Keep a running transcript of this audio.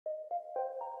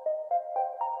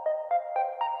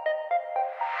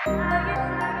Well,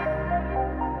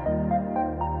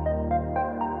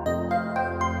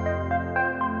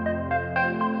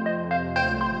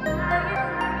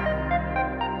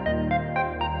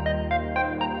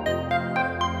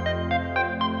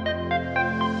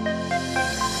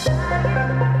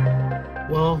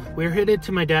 we're headed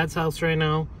to my dad's house right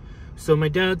now. So my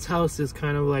dad's house is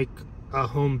kind of like a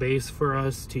home base for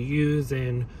us to use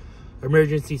in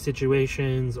emergency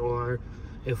situations, or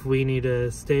if we need to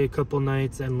stay a couple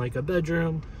nights and like a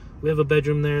bedroom. We have a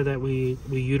bedroom there that we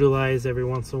utilize every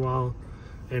once in a while,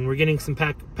 and we're getting some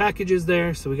packages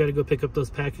there, so we got to go pick up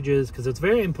those packages because it's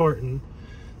very important.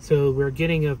 So we're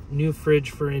getting a new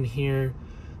fridge for in here,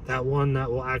 that one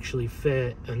that will actually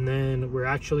fit, and then we're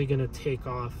actually going to take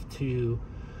off to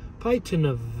probably to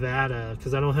Nevada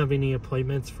because I don't have any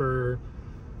appointments for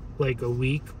like a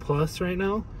week plus right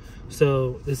now.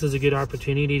 So this is a good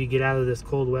opportunity to get out of this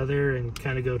cold weather and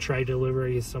kind of go try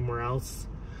deliveries somewhere else.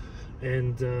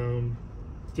 And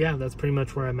yeah, that's pretty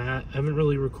much where I'm at. I haven't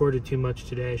really recorded too much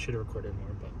today. I should have recorded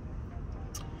more, but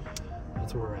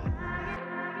that's where we're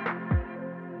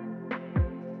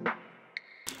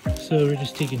at. So we're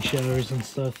just taking showers and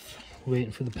stuff,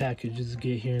 waiting for the packages to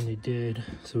get here, and they did.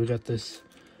 So we got this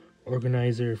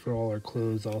organizer for all our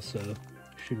clothes also.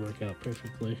 Should work out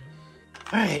perfectly.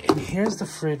 Alright, and here's the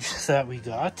fridge that we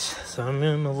got. So I'm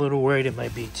a little worried it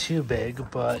might be too big,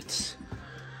 but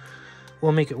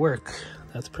we'll make it work.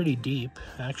 That's pretty deep,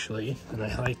 actually, and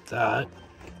I like that.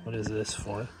 What is this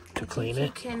for? To clean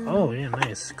it? Oh, yeah,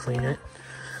 nice. Clean it.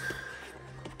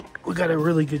 We got a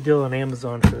really good deal on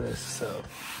Amazon for this, so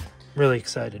really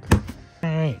excited.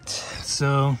 Alright,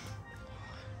 so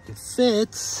it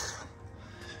fits,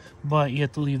 but you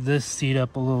have to leave this seat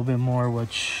up a little bit more,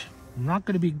 which not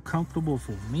going to be comfortable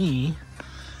for me.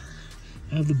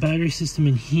 I have the battery system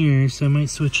in here, so I might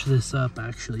switch this up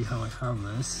actually how I have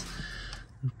this.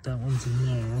 That one's in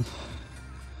there.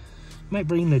 Might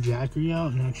bring the jackery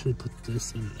out and actually put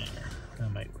this in there.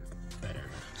 That might work better.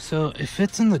 So it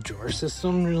fits in the drawer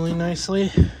system really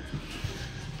nicely,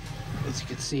 as you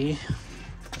can see.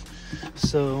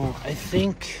 So I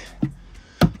think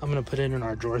I'm gonna put it in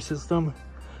our drawer system.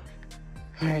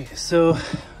 All right, so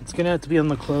it's gonna have to be on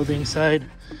the clothing side.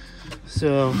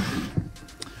 So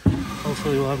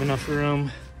hopefully we'll have enough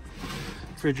room.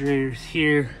 Refrigerator's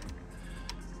here.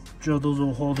 Drill those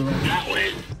little holes around that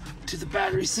way to the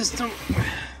battery system.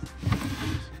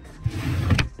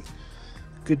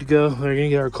 Good to go. We're gonna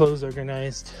get our clothes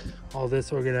organized, all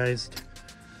this organized,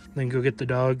 then go get the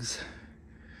dogs.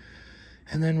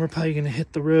 And then we're probably gonna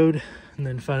hit the road and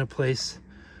then find a place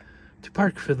to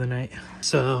park for the night.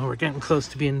 So we're getting close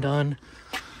to being done.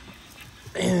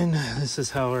 And this is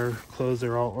how our clothes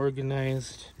are all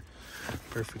organized.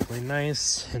 Perfectly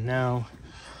nice. And now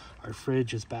our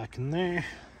fridge is back in there.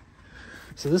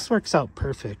 So this works out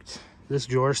perfect. This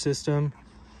drawer system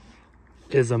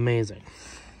is amazing.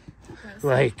 Yes.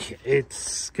 Like,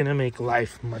 it's gonna make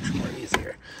life much more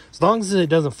easier. As long as it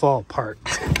doesn't fall apart.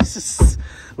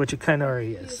 Which it kind of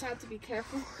already is. You just have to be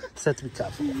careful. Just have to be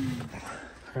careful.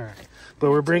 Alright. But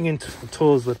we're bringing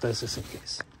tools with us just in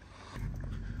case.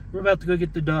 We're about to go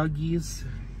get the doggies.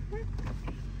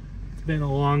 It's been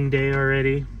a long day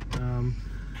already.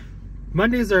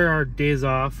 Mondays are our days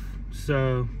off,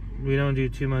 so we don't do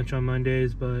too much on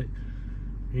Mondays, but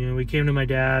you know, we came to my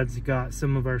dad's, got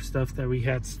some of our stuff that we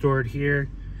had stored here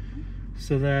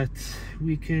so that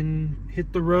we can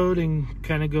hit the road and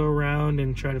kind of go around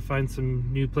and try to find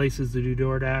some new places to do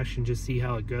DoorDash and just see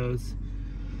how it goes.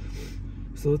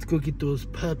 So let's go get those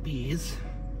puppies.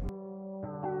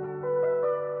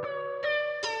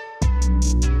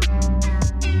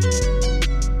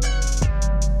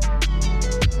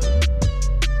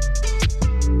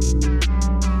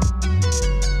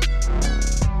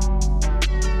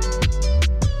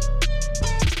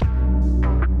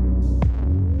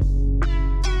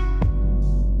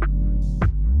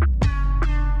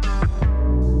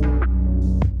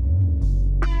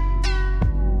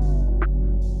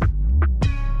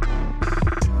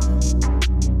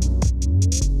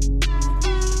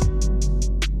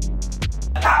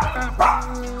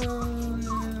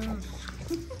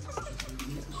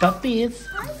 Puppies.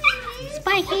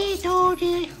 Spiky told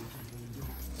you.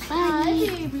 Hi,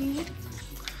 baby.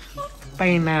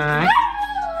 Peanut.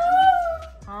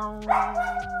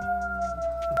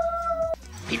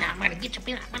 Peanut, I'm gonna get you,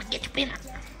 Peanut. I'm gonna get you, Peanut.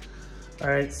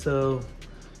 Alright, so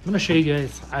I'm gonna show you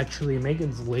guys actually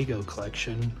Megan's Lego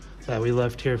collection that we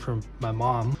left here from my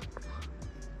mom.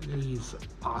 These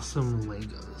awesome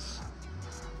Legos.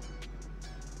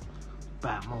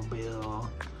 Batmobile,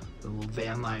 the little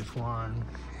van life one.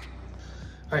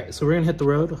 All right, so we're gonna hit the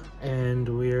road and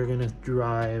we are gonna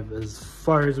drive as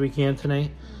far as we can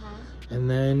tonight. And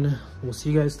then we'll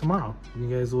see you guys tomorrow. You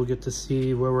guys will get to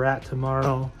see where we're at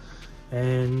tomorrow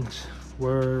and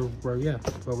what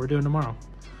we're doing tomorrow.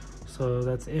 So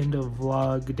that's end of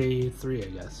vlog day 3, I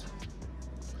guess.